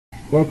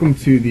Welcome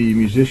to the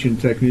Musician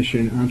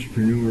Technician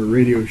Entrepreneur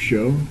Radio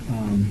Show.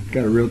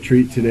 Got a real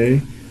treat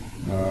today.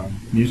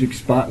 Music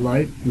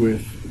Spotlight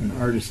with an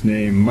artist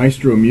named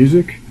Maestro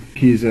Musik.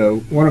 He's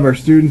one of our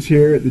students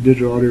here at the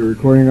Digital Audio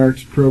Recording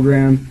Arts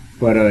program,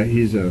 but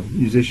he's a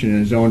musician in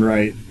his own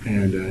right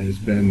and has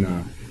been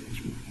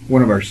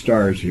one of our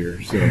stars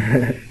here. So,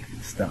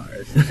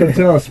 stars. So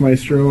tell us,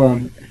 Maestro,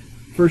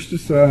 first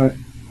just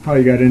how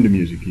you got into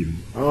music even.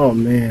 Oh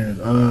man,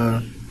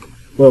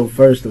 well,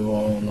 first of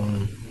all,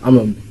 I'm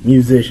a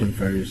musician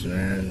first,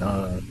 man.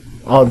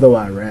 Although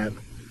I rap,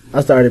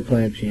 I started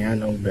playing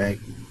piano way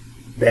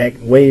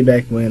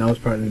back when I was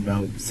probably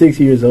about 6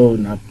 years old,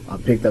 and I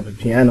picked up a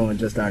piano and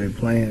just started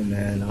playing,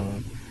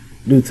 man.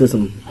 Due to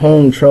some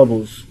home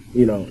troubles,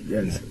 you know,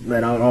 just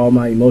let out all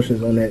my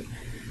emotions on that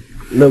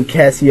little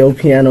Casio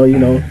piano, you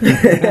know,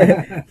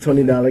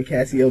 $20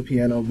 Casio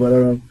piano.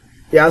 But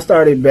yeah, I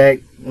started back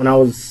when I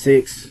was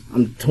 6.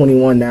 I'm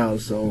 21 now,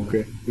 so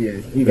okay. Yeah,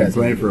 you guys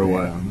been playing for a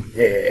while. Huh?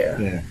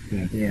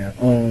 Yeah.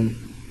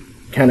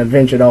 Kind of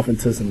ventured off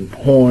into some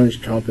horns,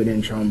 trumpet,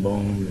 and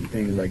trombone and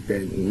things like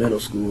that in middle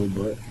school.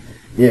 But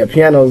yeah,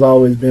 piano's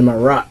always been my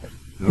rock.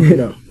 Okay. You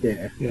know,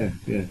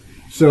 yeah.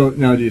 So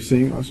now, do you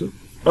sing also?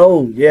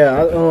 Oh yeah,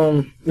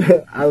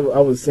 I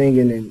was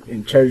singing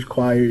in church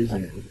choirs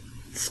and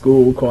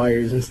school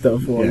choirs and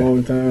stuff for a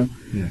long time.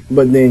 Yeah.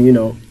 But then, you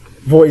know,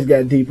 voice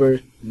got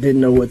deeper.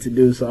 Didn't know what to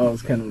do, so I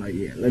was kind of like,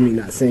 yeah, let me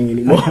not sing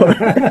anymore.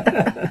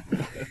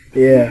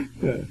 Yeah.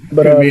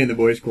 But me in the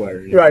boys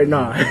choir. Yeah. Right,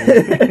 nah.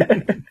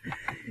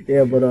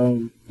 Yeah, but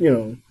you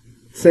know,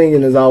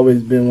 singing has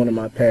always been one of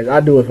my passions. I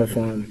do it for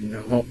fun,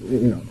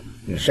 you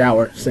know,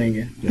 shower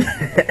singing.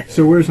 Yeah.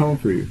 So where's home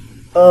for you?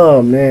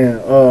 Oh man,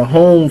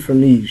 home for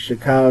me,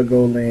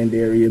 Chicagoland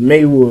area,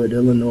 Maywood,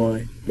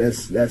 Illinois.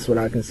 That's what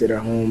I consider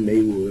home,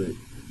 Maywood,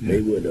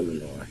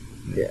 Illinois.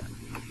 Yeah.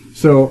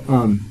 So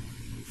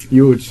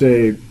you would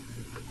say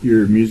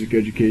your music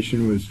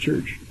education was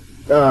church?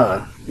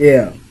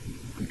 Yeah.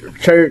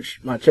 Church,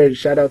 my church,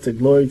 shout out to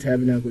Glory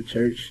Tabernacle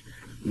Church.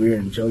 We're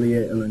in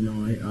Joliet,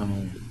 Illinois.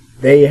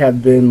 They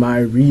have been my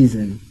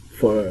reason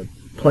for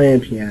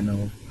playing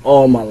piano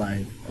all my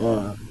life.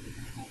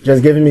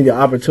 Just giving me the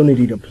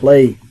opportunity to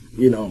play,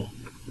 you know,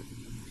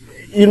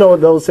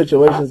 those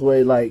situations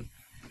where, like,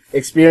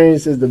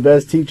 experience is the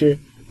best teacher.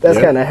 That's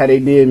kind of how they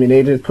did me.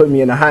 They just put me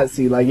in a hot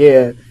seat, like,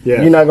 you're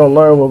not gonna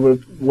learn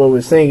what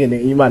we're singing,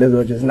 and you might as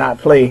well just not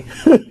play.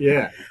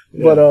 Yeah.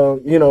 But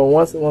you know,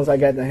 once I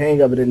got the hang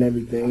of it and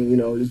everything, you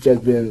know, it's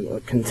just been a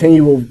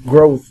continual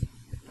growth,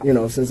 you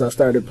know, since I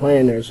started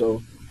playing there.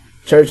 So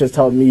church has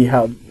taught me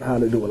how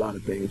to do a lot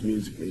of things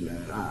musically,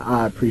 man.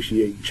 I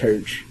appreciate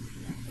church,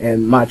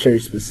 and my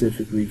church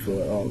specifically,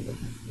 for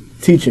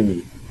teaching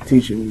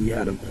me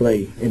how to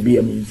play and be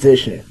a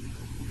musician.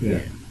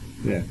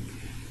 Yeah.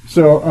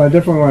 So I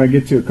definitely want to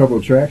get to a couple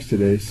of tracks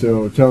today.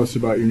 So tell us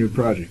about your new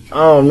project.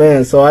 Oh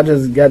man, so I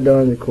just got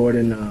done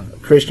recording a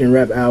Christian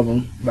rap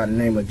album by the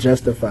name of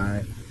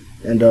Justified,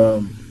 and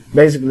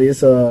basically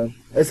it's a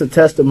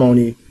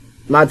testimony,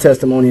 my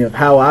testimony of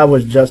how I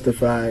was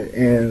justified.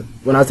 And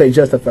when I say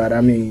justified,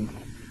 I mean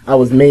I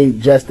was made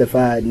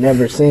justified,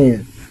 never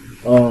sinned.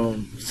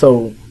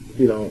 So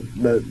you know,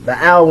 the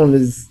album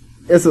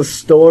it's a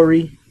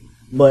story,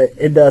 but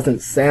it doesn't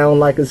sound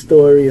like a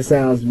story. It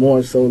sounds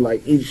more so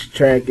like each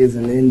track is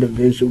an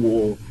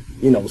individual,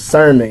 you know,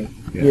 sermon,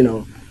 you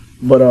know.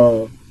 But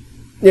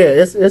yeah,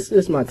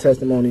 it's my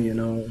testimony, you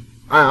know.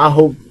 I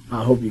hope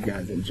you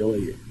guys enjoy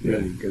it,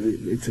 really, because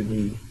it took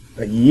me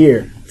a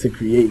year to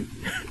create.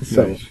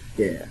 So nice.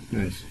 Yeah,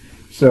 nice.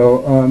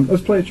 So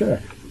let's play a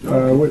track.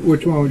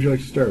 Which one would you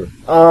like to start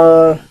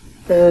with?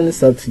 And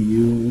it's up to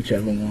you,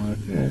 whichever one.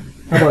 Yeah.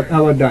 How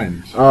about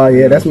Diamonds? Oh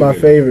yeah, that's my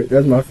favorite.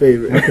 That's my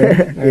favorite.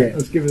 Okay. Yeah. Right,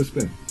 let's give it a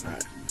spin. All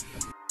right.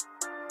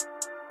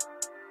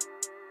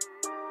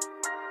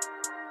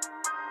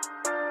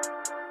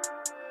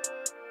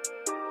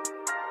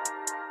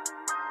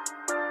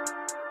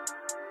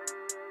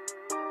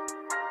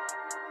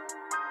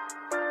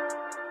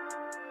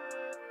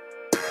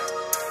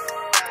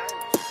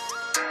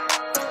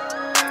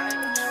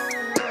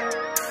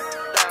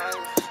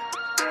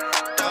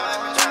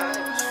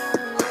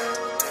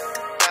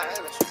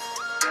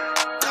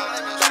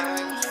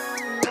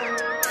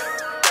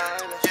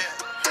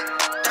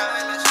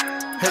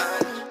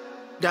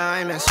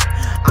 Diamonds,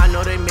 I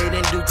know they made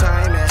in due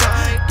time,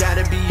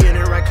 gotta be in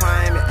the right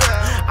climate.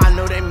 I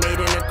know they made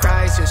in a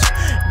crisis.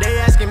 They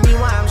asking me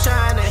why I'm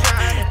shining.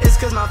 It's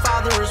cause my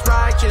father is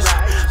righteous.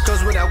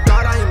 Cause without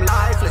God I am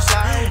lifeless.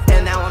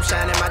 And now I'm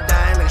shining my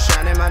diamonds,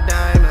 shining my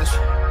diamonds.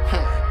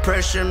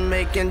 Pressure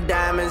making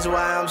diamonds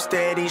while I'm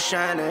steady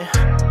shining.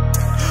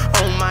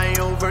 On my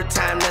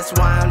overtime, that's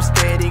why I'm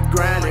steady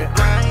grinding.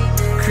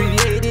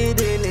 Created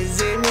in his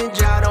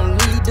image, I don't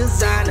need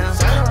designer.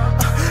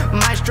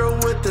 Maestro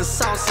with the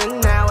sauce,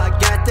 and now I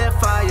got that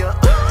fire.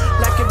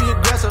 Like it be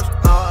aggressive,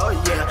 oh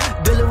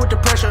yeah. Dealing with the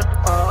pressure,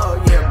 oh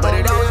yeah. But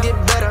it always get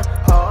better,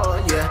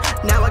 oh yeah.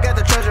 Now I got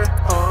the treasure,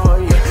 oh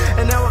yeah.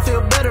 And now I feel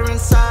better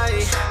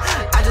inside.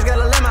 I just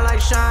gotta let my light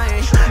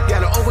shine.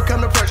 Gotta overcome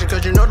the pressure,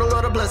 cause you know the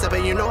Lord will bless blessed,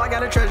 but you know I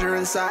got a treasure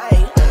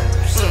inside.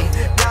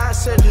 God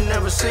said you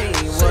never seen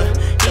what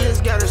He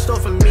has got in store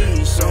for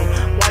me. So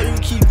why you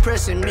keep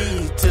pressing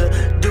me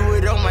to do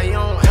it on my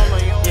own?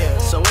 Yeah,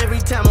 so every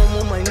time I'm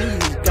on my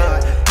knees,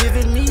 God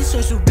giving me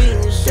sense of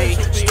being they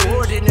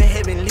stored in the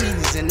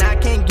heavenlies, and I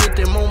can't get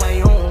them on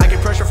my own. I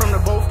get pressure from the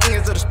both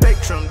ends of the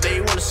spectrum.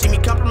 They wanna see me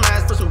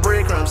compromise for some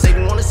breadcrumbs. They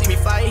wanna see me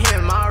fight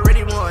him. I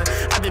already won.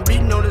 I've been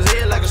beating on his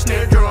head like a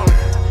snare drum.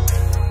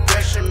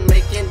 Pressure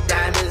making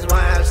diamonds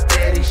while I'm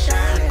steady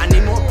shining. I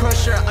need more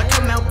pressure. I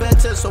come out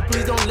better, so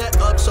please don't let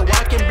up, so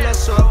I can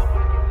bless her.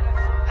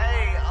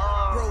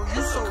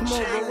 Come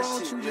on, bro, why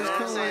don't you just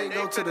come and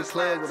go to the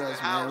club with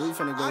us, man? We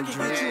finna go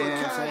drink, you know what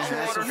I'm saying?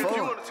 Have some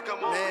fun.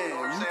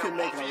 Man, you can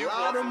make a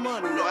lot of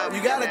money.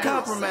 You gotta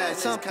compromise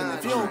something.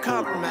 If you don't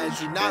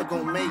compromise, you're not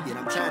gonna make it.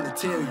 I'm trying to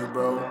tell you,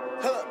 bro.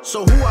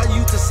 So who are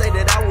you to say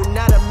that I will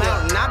not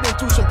amount? And I've been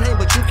through some pain,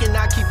 but you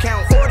cannot keep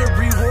count for the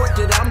reward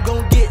that I'm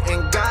gonna get.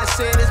 And God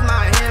said it's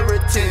my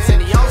inheritance,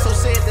 and He also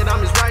said that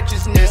I'm His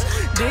righteousness.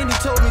 Then He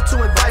told me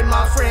to invite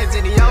my friends,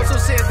 and He also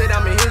said that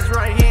I'm in His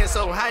right hand.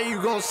 So how you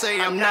gonna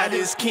say I'm not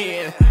His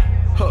kin?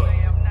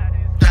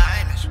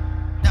 Diamonds,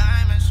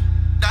 diamonds,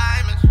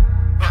 diamonds,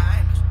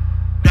 diamonds,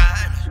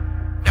 diamonds,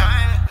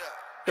 diamonds.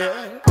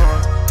 Yeah.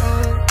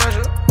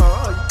 Pressure.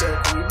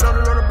 Yeah. You know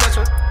the Lord bless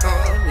her.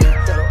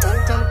 Yeah. Got an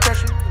old kind of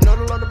pressure. You know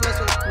the Lord bless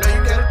her. Now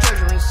you got a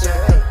treasure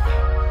inside.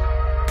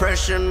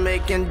 Pressure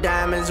making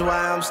diamonds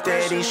while I'm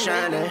steady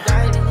shining.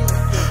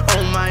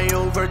 On my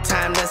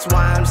overtime, that's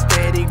why I'm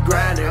steady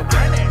grinding.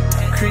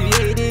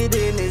 Created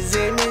in His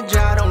image,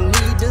 I don't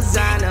need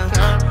designer.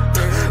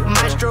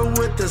 Maestro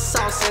with the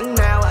sauce, and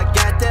now I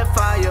got that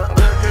fire.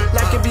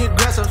 Like it be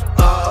aggressive,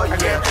 oh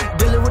yeah.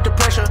 Dealing with the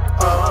pressure,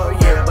 oh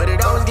yeah. But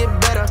it always get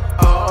better,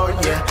 oh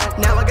yeah.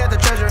 Now I got the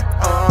treasure,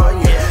 oh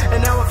yeah.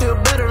 And now I feel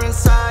better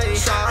inside.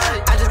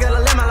 I just gotta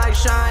let my light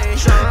shine.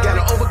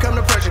 Gotta overcome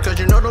the pressure, cause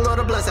you know the Lord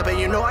will bless it, but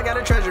you know I got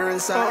a treasure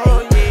inside.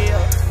 Oh yeah.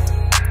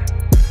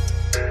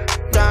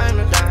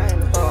 Diamond,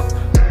 diamond,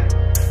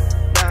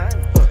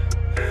 diamond,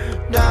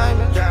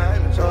 diamond,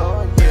 diamond,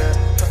 oh yeah.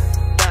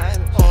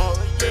 Diamond, oh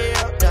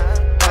yeah.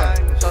 Diamond,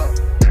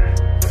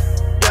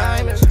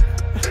 diamonds,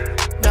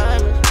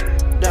 diamonds,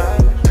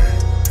 diamonds.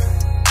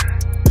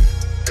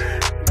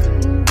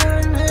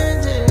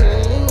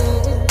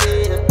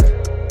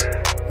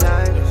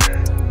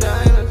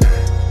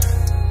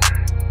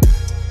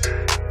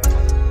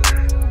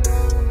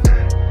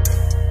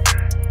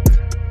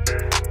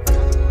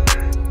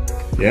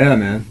 Yeah,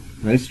 man.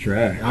 Nice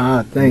track.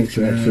 Ah, thanks, nice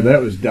track. man. So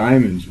that was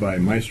Diamonds by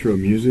Maestro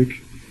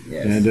Musik.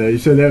 Yes. And you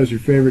said that was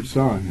your favorite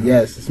song, huh?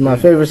 Yes, it's my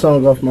favorite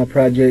song off my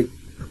project.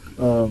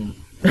 A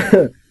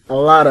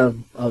lot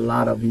of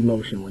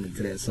emotion went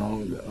into that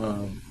song.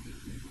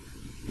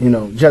 You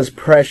know, just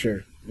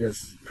pressure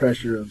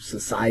of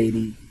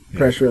society,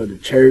 pressure of the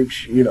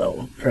church, you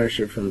know,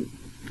 pressure from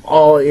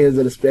all ends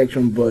of the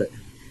spectrum. But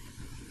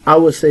I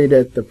would say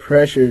that the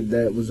pressure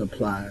that was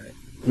applied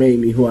made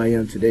me who I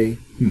am today.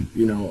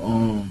 You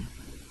know,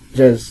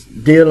 just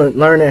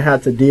learning how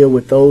to deal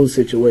with those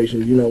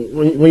situations. You know,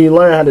 when you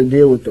learn how to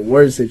deal with the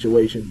worst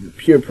situations, the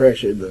pure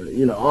pressure,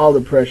 all the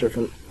pressure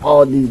from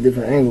all these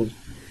different angles,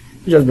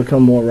 you just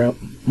become more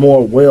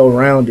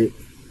well-rounded.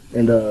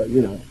 And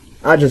you know,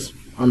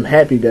 I'm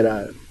happy that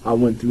I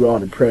went through all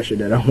the pressure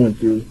that I went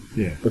through.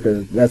 Yeah.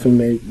 Because that's what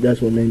made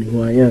me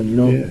who I am. You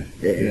know.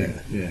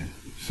 Yeah.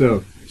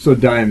 So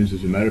diamonds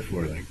is a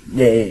metaphor, like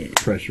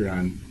pressure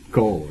on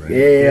coal, right?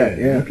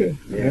 Yeah. Okay.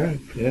 Yeah.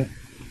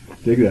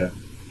 Dig that.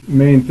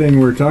 Main thing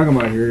we're talking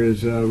about here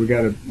is we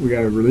got a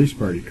release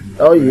party coming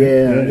up. Oh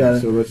yeah.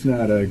 So let's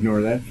not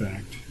ignore that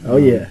fact. Oh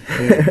yeah.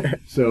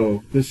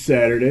 So this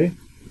Saturday.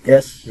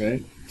 Yes.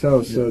 Right. Tell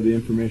us the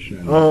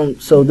information on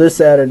that. So this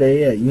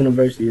Saturday at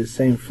University of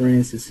St.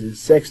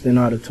 Francis's Sexton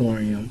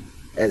Auditorium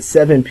at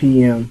 7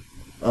 p.m.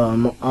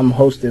 I'm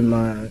hosting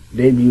my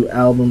debut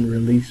album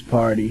release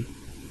party.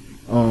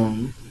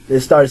 It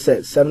starts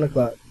at 7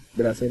 o'clock.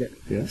 Did I say that?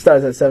 Yeah. It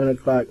starts at 7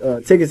 o'clock.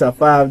 Tickets are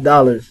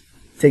 $5.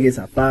 Tickets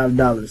are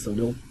 $5.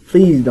 So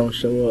please don't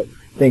show up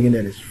thinking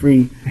that it's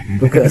free,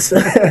 because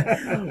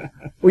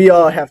we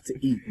all have to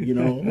eat, you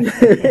know.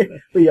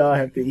 We all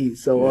have to eat.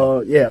 So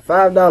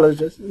 $5.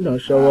 Just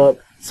show up,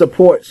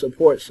 support.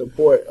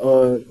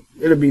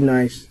 It'll be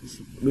nice.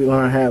 We're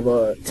gonna have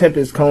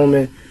Tempest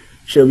Coleman.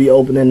 She'll be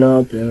opening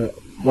up, and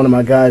one of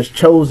my guys,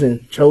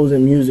 Chosen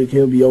Music,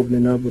 he'll be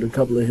opening up with a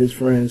couple of his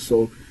friends.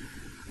 So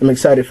I'm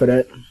excited for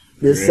that.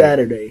 This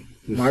Saturday,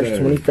 March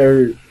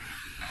 23rd.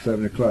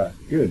 7 o'clock.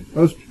 Good.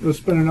 Let's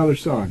spin another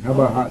song. How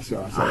about Hot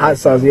Sauce? Hot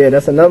Sauce, yeah,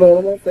 that's another one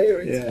of my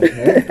favorites. Yeah.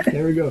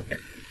 There we go.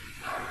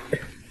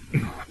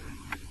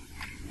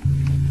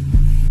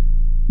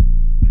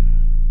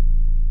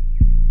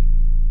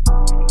 I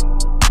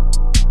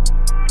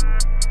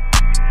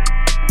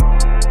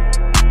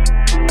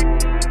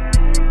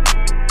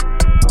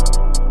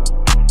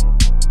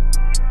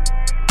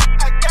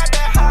got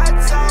that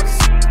hot sauce.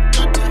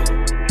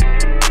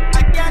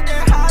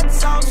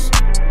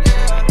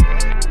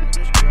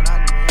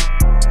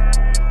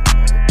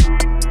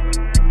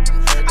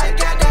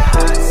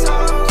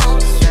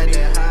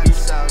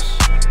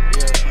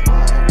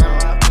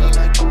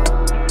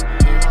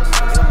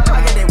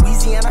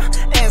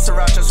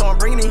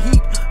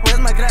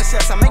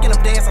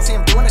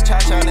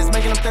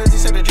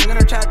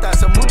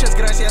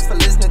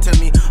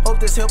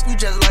 this help you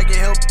just like it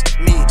helped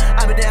me.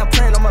 I been down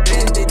praying on my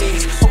bended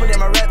knees, hoping that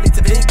my rap leads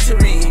to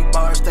victory.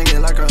 Bars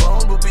thinking like a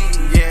bumblebee.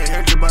 Yeah,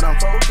 hurt you, but I'm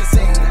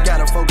focusing.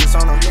 Gotta focus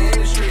on a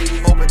ministry,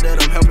 hoping that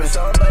I'm helping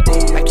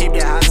somebody. I keep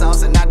that hot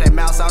sauce and not that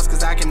mouth sauce,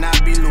 cause I cannot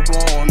be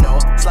lukewarm. No,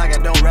 it's like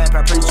I don't rap,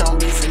 I preach on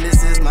beats, and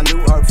this is my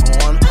new art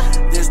form.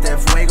 This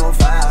that fuego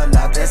fire,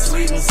 not that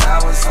sweet and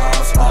sour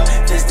sauce.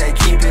 This that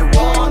keep it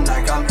warm,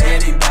 like I'm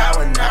Eddie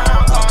Bauer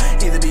now.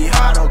 Either be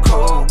hot or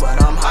cold, but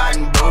I'm hot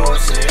and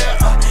bullshit.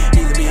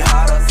 Either be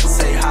hot or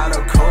say hot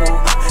or cold.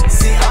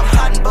 See, I'm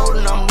hot and bold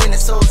and I'm winning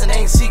souls and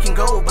ain't seeking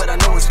gold, but I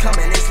know it's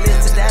coming. It's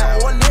live to die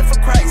or live for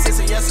Christ. It's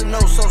a yes or no,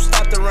 so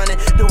stop the running.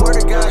 The word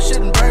of God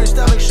shouldn't burn your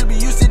stomach. Should be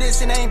used to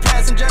this and ain't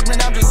passing judgment.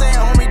 I'm just saying,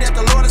 homie, that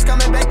the Lord is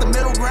coming back. The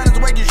middle ground is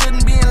where you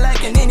shouldn't be in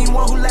lacking.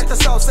 Anyone who lack the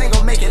sauce ain't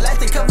gon' make it. Lack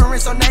the covering,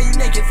 so now you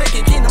naked.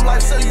 Faking kingdom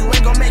life, so you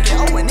ain't gon' make it.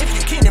 Oh, and if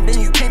you kingdom, then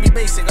you can't be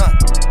basic, I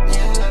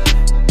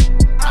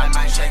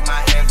might shake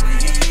my hands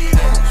with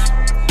heathens.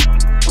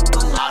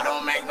 I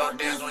don't make no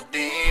deals with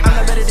demons. I'm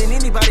not better than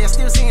anybody, I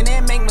still sin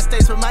and make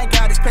mistakes, but my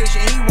God is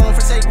patient, he won't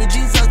forsake me.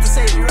 Jesus the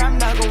Savior, I'm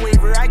not gonna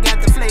waver, I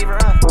got the flavor,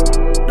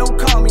 Don't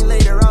call me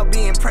later, I'll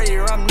be in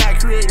prayer. I'm not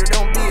creator,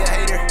 don't be a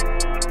hater.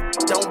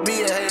 Don't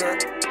be a hater.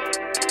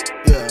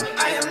 Yeah.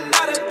 I am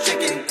not a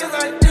chicken, cause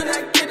I do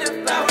not get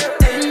devoured.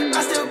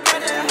 I still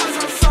got that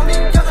hustle on me,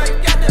 cause I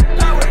got the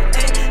power.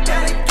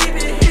 Gotta keep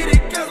it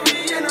heated, cause we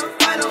in the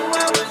final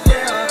hours,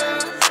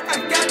 I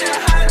got that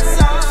hot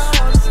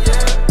sauce,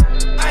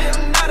 I am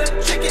not a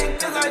chicken,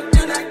 cause I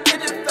do not get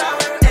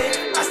devoured. I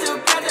still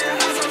got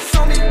that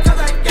hustle on me, cause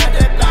I got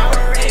that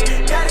power.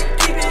 Gotta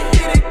keep it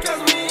heated, cause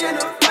we in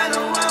the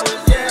final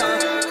hours,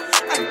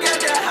 I got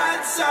that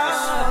hot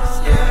sauce,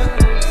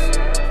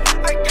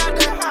 I got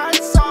that hot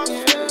sauce,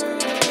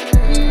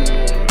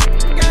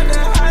 got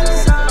that hot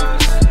sauce, I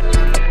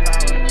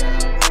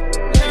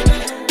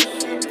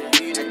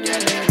got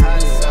that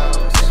hot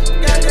sauce,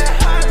 got that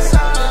hot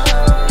sauce,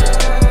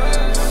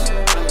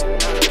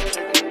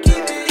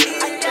 keep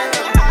it, I got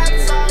that hot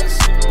sauce,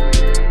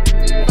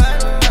 I got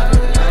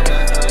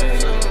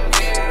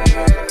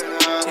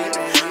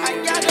that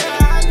hot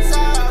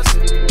sauce.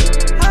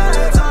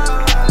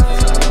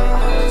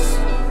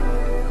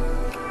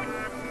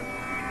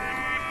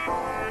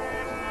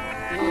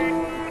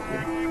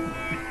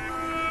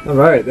 All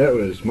right, that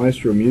was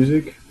Maestro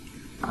Musik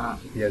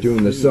Yes.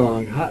 doing the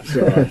song Hot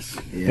Sauce.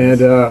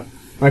 Yes. And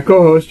my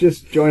co-host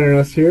just joining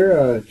us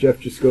here, Jeff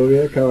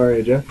Jaskowiak. How are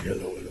you, Jeff?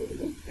 Hello,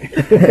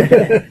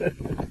 hello.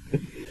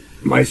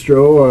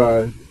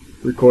 Maestro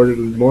recorded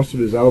most of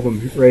his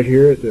album right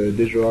here at the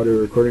Digital Audio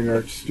Recording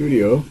Arts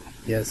Studio.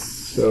 Yes.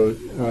 So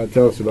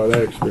tell us about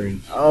that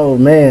experience. Oh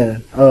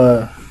man,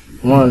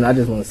 one, I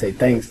just want to say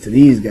thanks to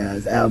these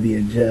guys, Albie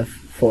and Jeff,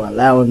 for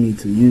allowing me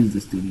to use the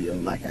studio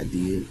like I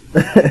did.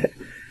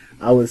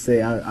 I would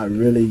say I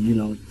really,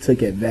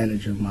 took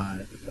advantage of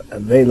my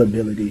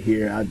availability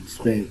here. I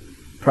spent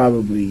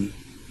probably,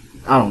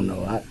 I don't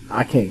know,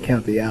 I can't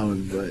count the hours,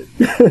 but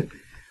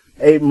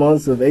 8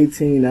 months of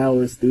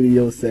 18-hour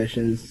studio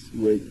sessions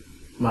with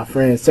my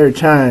friend Sir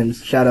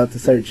Chimes. Shout out to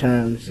Sir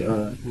Chimes,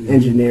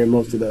 engineered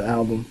most of the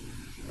album.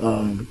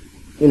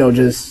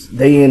 Just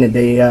day in and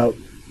day out,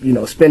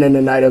 spending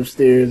the night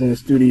upstairs in the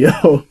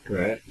studio,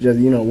 Right. just,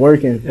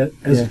 working.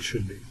 As it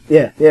should be.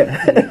 Yeah.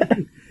 Yeah.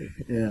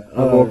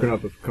 I've woken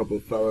up with a couple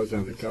of fellows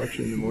on the couch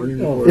in the morning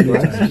before many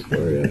class.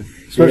 times.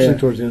 Especially Yeah.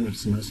 towards the end of the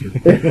semester.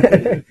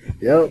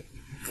 Yep.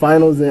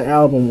 Finals and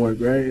album work,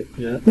 right?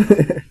 Yeah.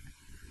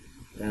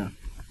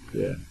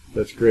 Yeah,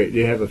 that's great. Do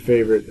you have a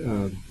favorite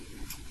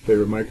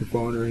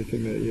microphone or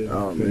anything that you've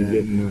Oh, been man.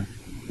 getting?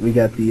 We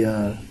got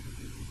the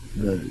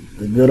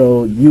good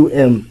old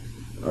UM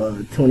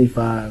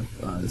 25.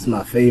 It's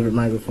my favorite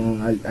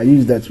microphone. I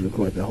use that to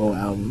record the whole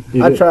album.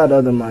 You I did? tried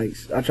other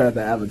mics. I tried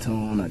the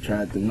Avatone. I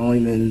tried the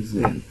Neumanns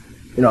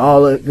and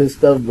all that good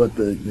stuff. But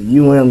the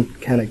UM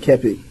kind of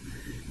kept it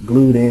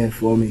glued in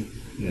for me.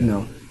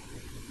 Yeah.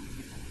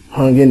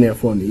 Hung in there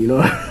for me.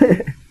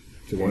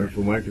 It's a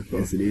wonderful microphone.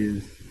 Yes, it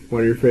is.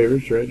 One of your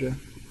favorites, right, Jeff?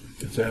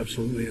 It's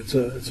absolutely. It's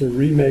a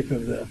remake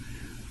of the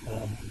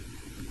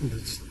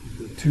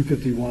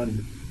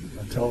 251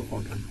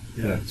 telephone.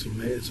 Yeah. It's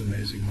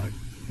amazing, Mike.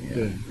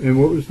 Yeah. And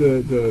what was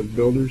the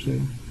builder's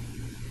name?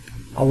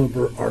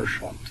 Oliver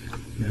Arshopt.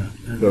 Yeah.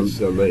 And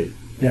The late.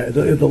 yeah.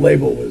 The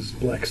label was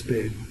Black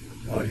Spade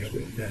Audio. Black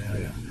Spade.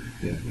 Yeah.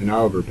 Yeah. And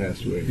Oliver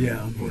passed away.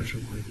 Yeah,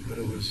 unfortunately, but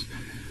it was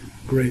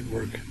great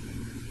work.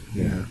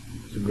 Yeah.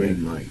 It's a great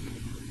mic.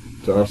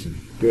 It's awesome.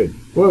 Good.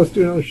 Well, let's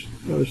do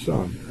another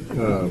song.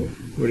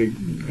 What do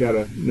you got?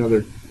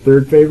 Another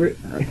third favorite?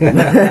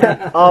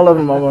 All of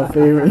them are my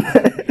favorite.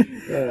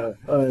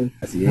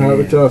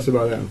 Tell us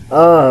about that one.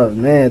 Oh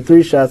man,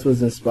 Three Shots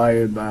was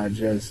inspired by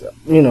just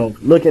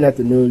looking at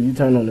the news. You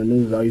turn on the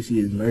news, all you see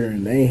is murder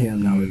and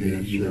mayhem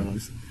nowadays.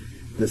 It's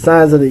the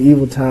signs of the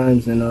evil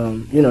times, and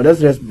that's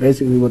just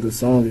basically what the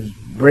song is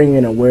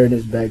bringing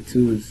awareness back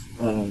to. Is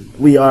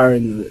we are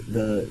in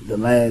the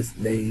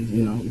last days,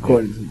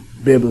 according to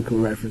biblical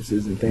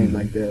references and things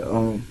like that,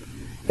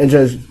 and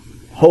just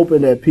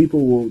hoping that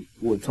people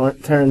will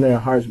turn their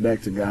hearts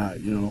back to God,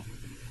 you know.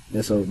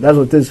 And so that's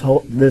what this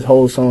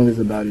whole song is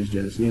about, is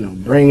just, you know,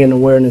 bringing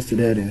awareness to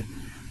that and,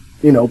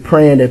 you know,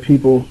 praying that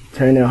people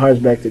turn their hearts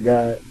back to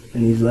God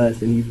in these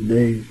last and evil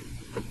days.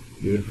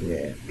 Beautiful.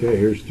 Yeah. Okay,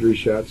 here's 3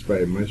 Shots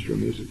by Maestro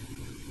Musik.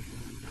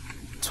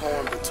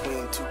 Torn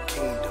between 2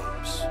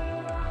 kingdoms.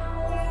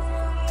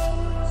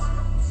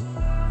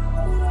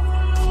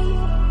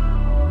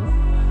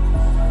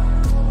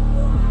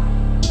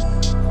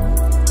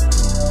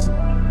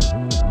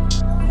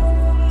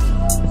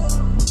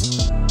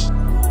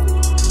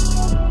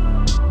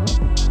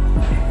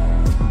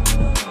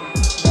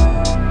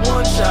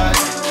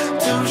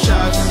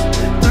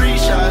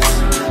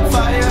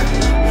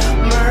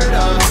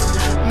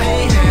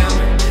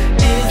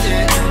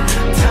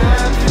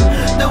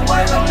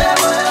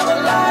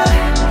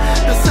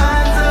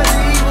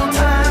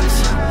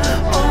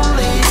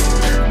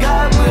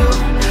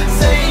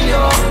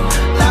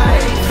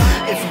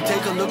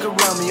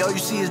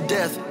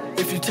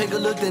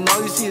 Then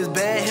all you see is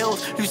bad health.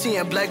 You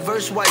seeing black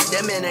versus white.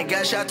 That man that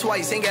got shot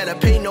twice ain't gotta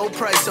pay no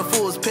price. A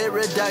fool's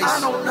paradise. I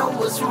don't know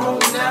what's wrong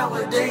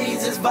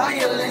nowadays. It's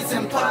violence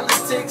and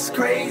politics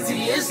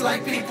crazy. It's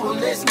like people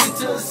listening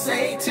to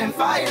Satan.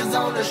 Fires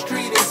on the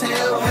street is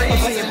hell raising.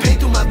 I'm seeing pain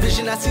through my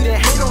vision. I see that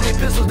hate on their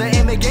pistols. They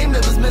aim at game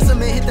members, miss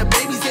them and hit the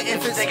babies and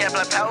infants. They got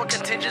black power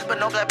contingents, but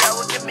no black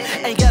power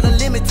commitment. Ain't got a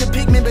limit to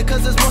pigment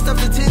because there's more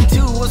stuff to tend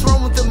to. What's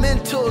wrong with the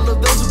mental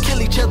of those who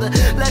kill each other?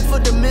 Lack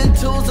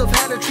fundamentals of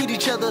how to treat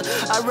each other.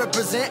 I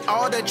represent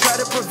all that try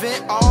to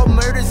prevent all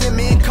murders and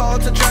men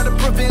called to try to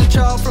prevent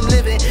y'all from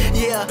living.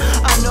 Yeah,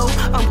 I know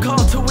I'm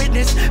called to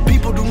witness.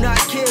 People do not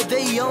care,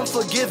 they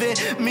unforgiving.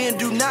 Men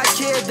do not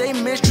care, they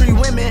mistreat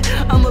women.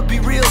 I'ma be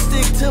real,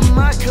 stick to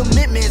my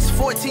commitments.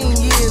 14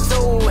 years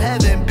old,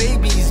 having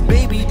babies.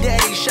 Baby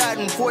daddy shot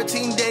in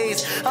 14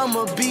 days.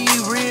 I'ma be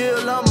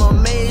real, I'm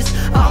amazed.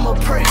 I'ma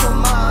pray for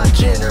my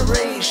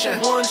generation.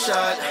 1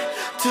 shot,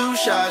 2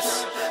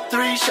 shots,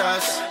 3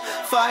 shots.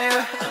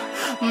 Fire,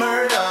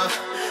 murder,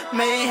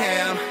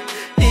 mayhem.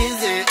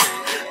 Is it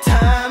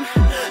time?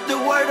 The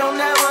word don't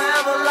never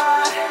ever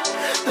lie.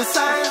 The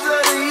signs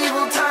of the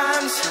evil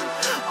times.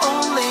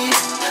 Only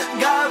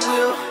God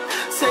will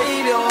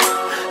save your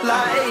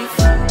life.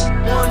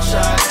 1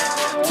 shot,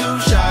 2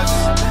 shots,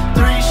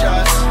 3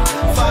 shots.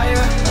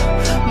 Fire,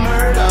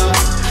 murder,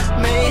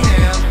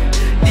 mayhem.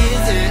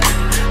 Is it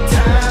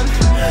time?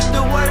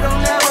 The word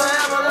don't never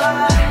ever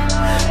lie.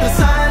 The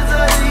signs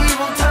of the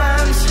evil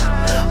times.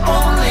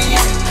 Only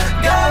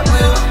God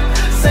will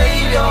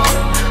save your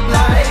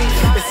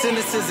life. It's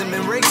cynicism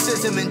and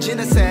racism and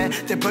genocide.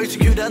 They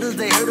persecute others,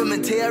 they hurt them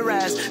and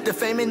terrorize.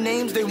 Defaming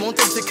names, they want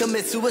them to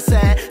commit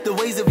suicide. The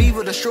ways of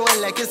evil destroy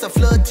like it's a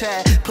flood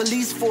tide.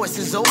 Police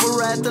forces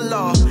override the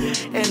law,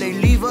 and they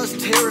leave us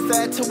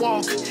terrified to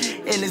walk.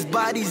 And his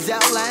body's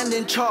outlined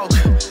in chalk,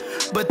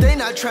 but they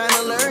not trying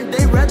to learn,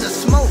 they rather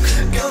smoke.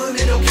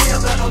 Government don't care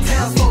about no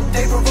townsfolk.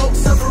 They provoke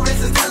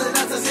sufferance and telling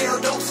us to sell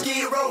dope.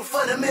 Skid row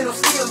for the middle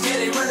skills, yeah,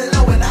 they running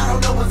low. And I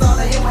don't know what's all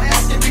I hear when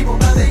asking people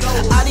about they go.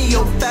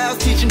 Audio files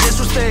teaching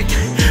disrespect.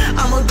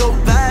 I'ma go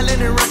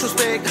violent in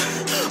retrospect.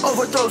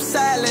 Overthrow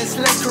silence,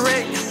 less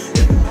correct.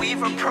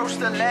 We've approached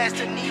the last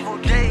and evil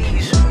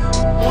days.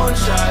 1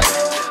 shot,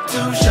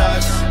 2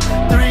 shots,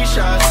 3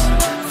 shots.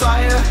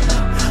 Fire,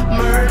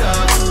 murder,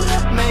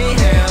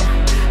 mayhem.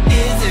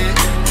 Is it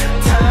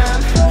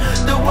time?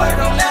 The word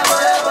don't never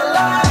ever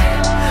lie.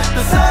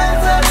 The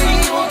signs of the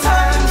evil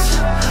times.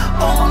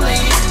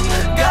 Only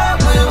God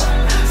will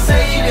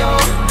save your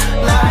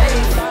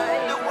life.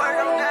 The word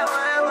don't never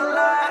ever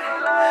lie.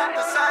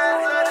 The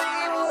signs of the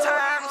evil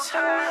times.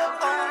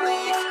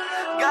 Only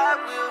God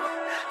will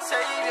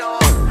save your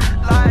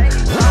life.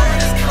 Lord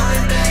is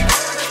coming back.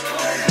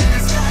 The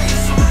sky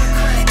is soon to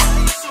crack.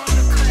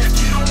 If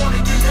you don't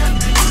wanna get up,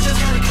 you just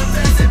gotta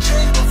confess and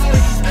change before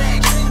he's back.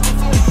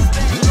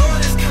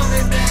 Lord is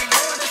coming back.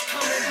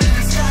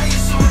 The sky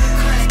is soon to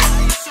crack.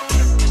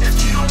 If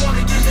you don't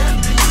wanna get up,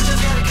 you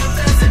just gotta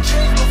confess and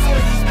change before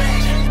he's back.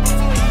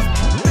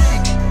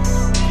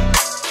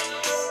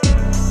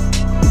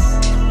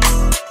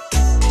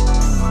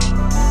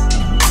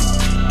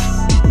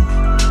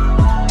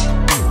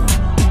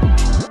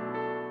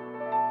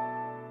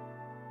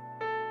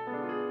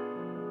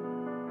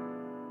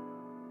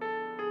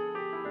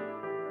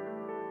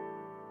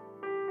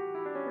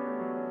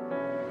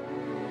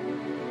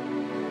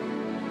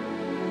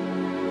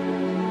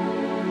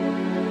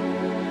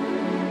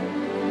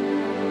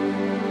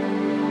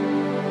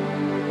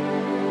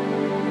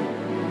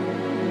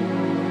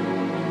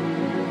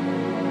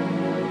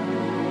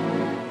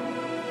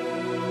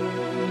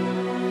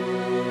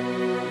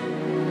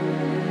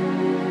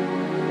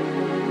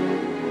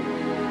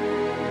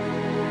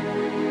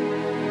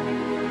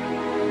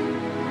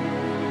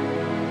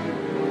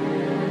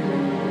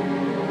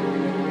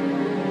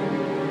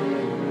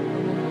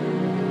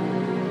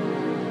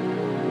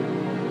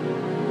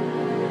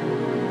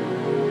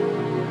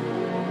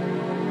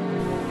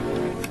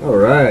 All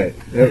right,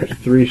 that was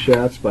 3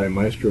 Shots by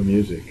Maestro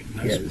Musik.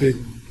 Nice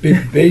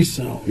big bass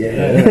sound.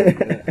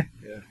 Yeah.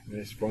 Yeah,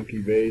 nice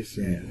funky bass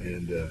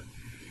and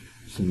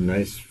some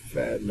nice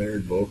fat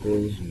layered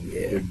vocals and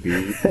good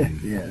beat.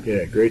 And,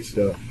 yeah, great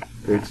stuff.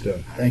 Great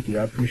stuff. Thank you.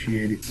 I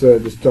appreciate it. So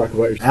just talk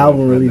about your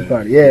album release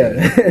party.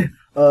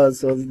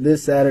 So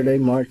this Saturday,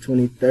 March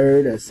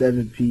 23rd at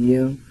 7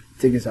 p.m.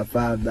 Tickets are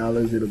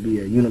 $5. It'll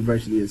be at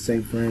University of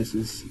St.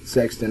 Francis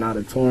Sexton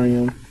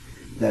Auditorium.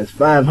 That's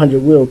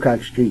 500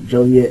 Wilcox Street,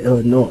 Joliet,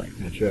 Illinois.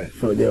 That's right.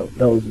 For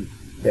those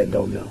that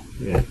don't know.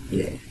 Yeah.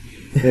 Yeah.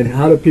 And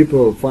how do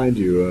people find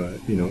you,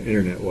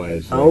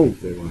 internet-wise?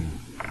 If they want?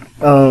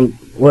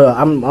 Well,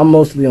 I'm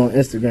mostly on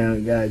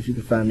Instagram, guys. You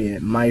can find me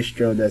at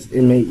Maestro. That's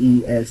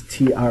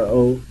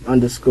MAESTRO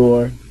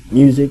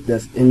 _music.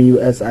 That's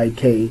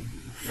MUSIK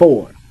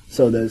 4.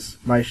 So that's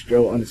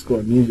Maestro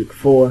 _music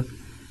 4.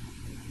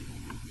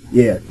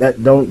 Yeah,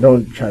 that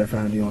don't try to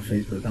find me on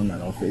Facebook. I'm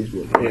not on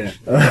Facebook. Yeah.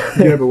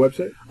 Do you have a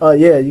website?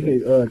 Yeah, you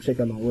can check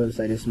out my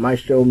website. It's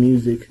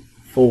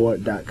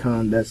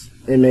maestromusic4.com. That's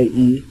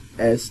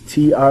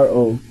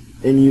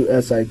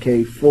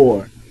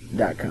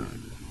MAESTROMUSIK4.com.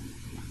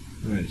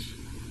 Nice.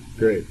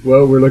 Great.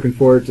 Well, we're looking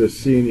forward to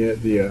seeing you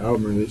at the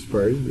album release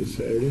party this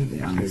Saturday.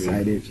 Yeah, I'm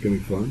excited. It's going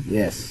to be fun.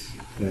 Yes.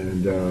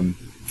 And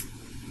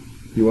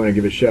you want to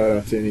give a shout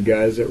out to any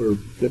guys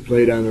that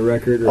played on the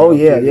record? Oh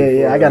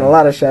yeah. I got a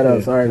lot of shout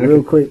outs. All right,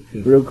 real quick.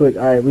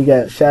 All right, we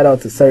got shout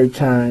out to Sir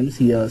Chimes.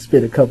 He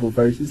spit a couple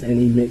verses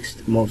and he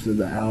mixed most of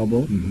the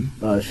album.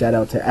 Mm-hmm. Shout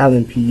out to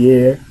Alan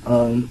Pierre.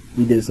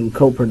 We did some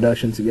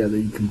co-production together.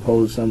 He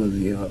composed some of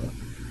the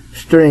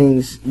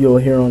strings you'll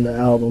hear on the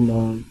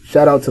album.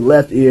 Shout out to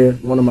Left Ear,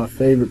 one of my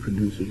favorite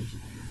producers.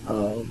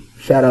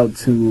 Shout out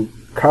to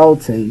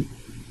Carlton.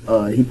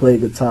 He played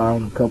guitar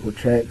on a couple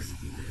tracks.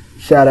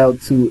 Shout out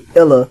to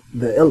Illa,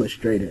 the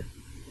illustrator,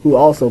 who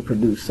also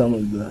produced some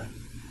of the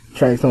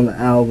tracks on the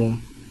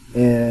album.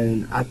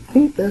 And I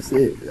think that's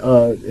it.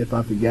 If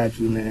I forgot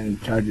you, man,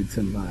 charge it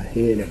to my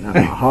head and not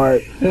my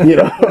heart.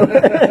 Yeah.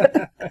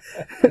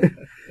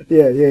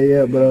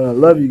 But I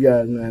love you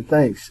guys, man.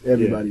 Thanks,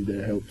 everybody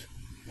that helps.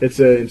 It's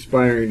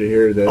inspiring to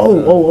hear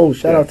that.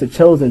 Shout out to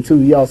Chosen, too.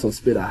 He also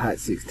spit a hot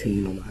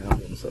 16 on my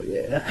album, so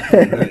yeah.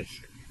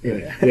 Nice.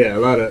 Yeah, a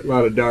lot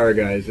of DARA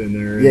guys in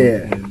there.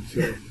 And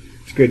so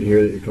it's good to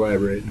hear that you're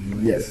collaborating.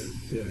 Like yes.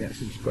 That. Yeah,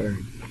 it's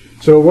inspiring.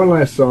 So one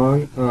last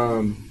song,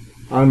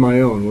 On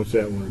My Own. What's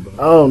that one about?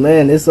 Oh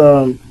man, it's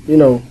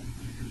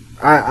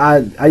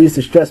I used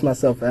to stress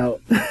myself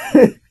out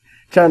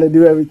trying to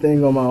do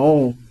everything on my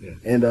own,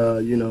 and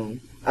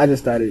I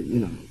just started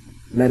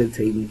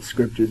meditating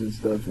scriptures and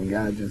stuff, and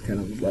God just kind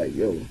of was like,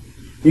 yo,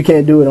 you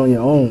can't do it on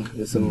your own.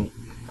 And so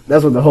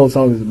that's what the whole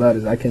song is about,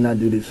 is I cannot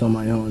do this on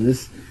my own.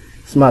 This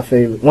is my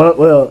favorite.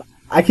 Well,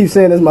 I keep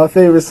saying it's my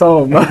favorite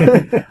song.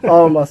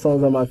 All of my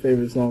songs are my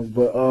favorite songs,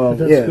 but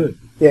that's good.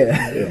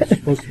 Yeah. It's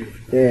supposed to be.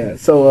 Yeah.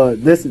 So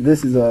this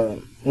is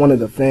one of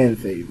the fan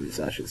favorites,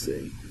 I should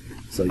say.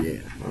 So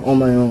yeah, awesome. On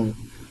My Own.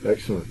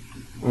 Excellent.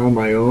 On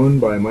My Own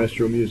by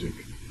Maestro Musik.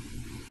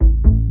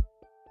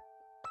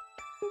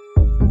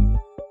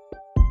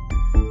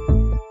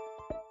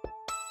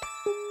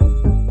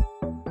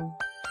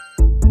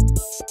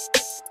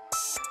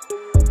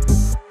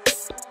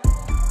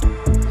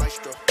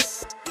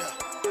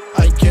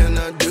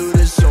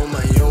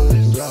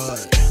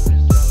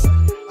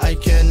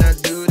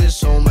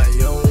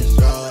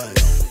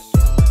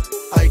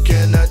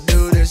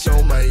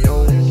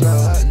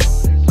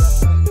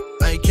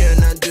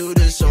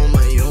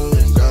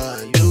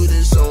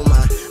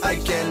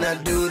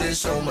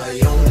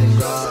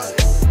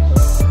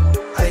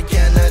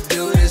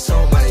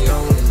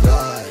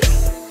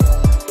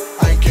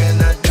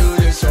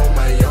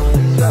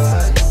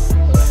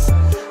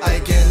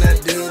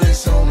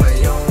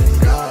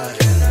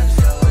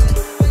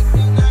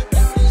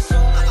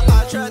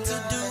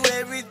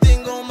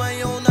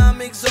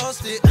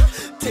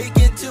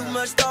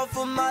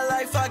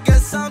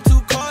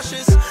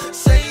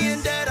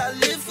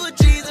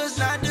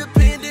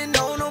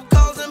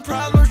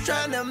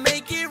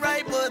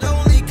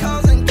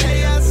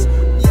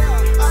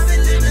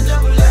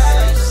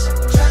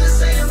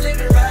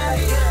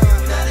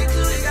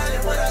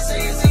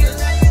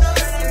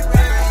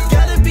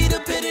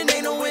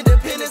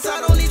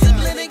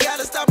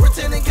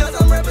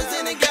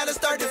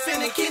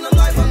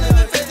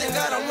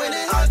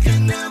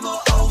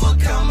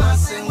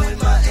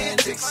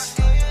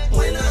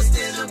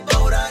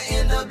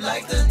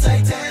 Like the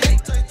Titanic,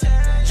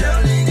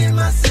 drowning in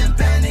my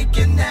sympathy.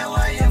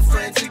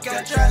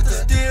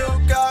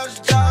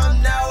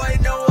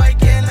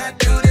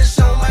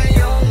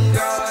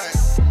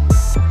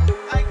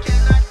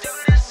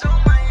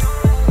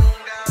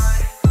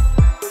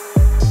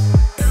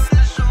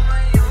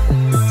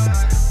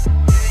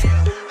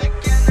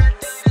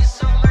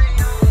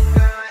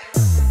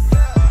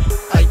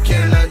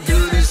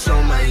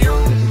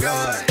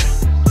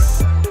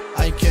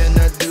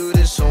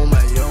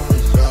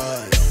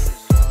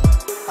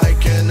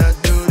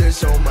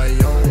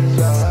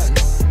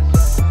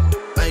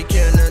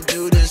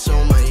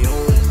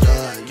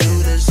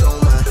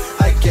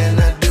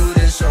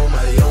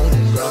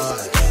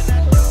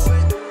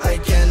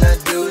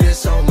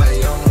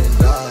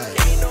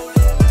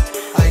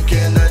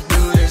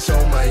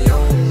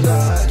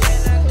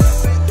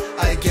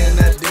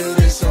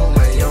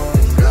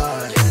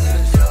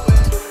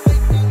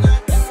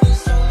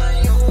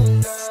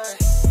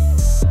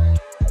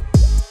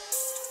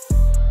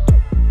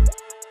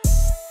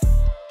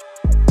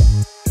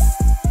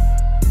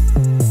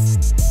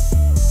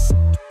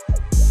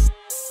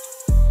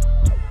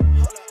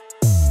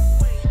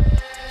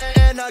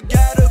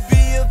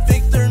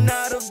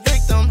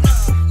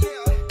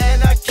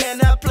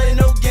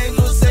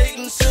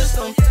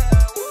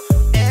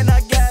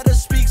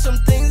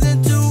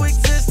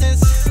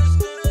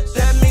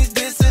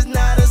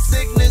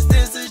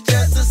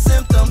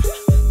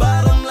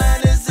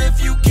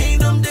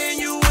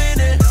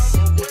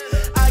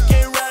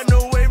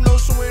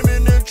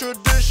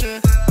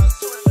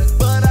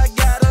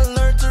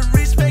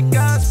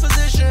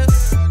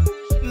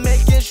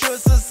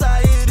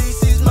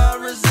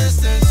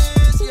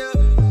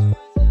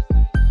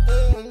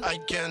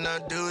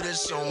 do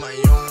this on my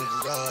own,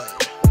 God.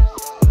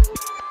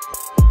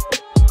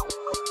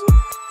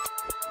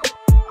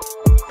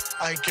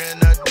 I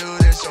cannot do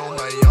this on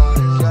my own.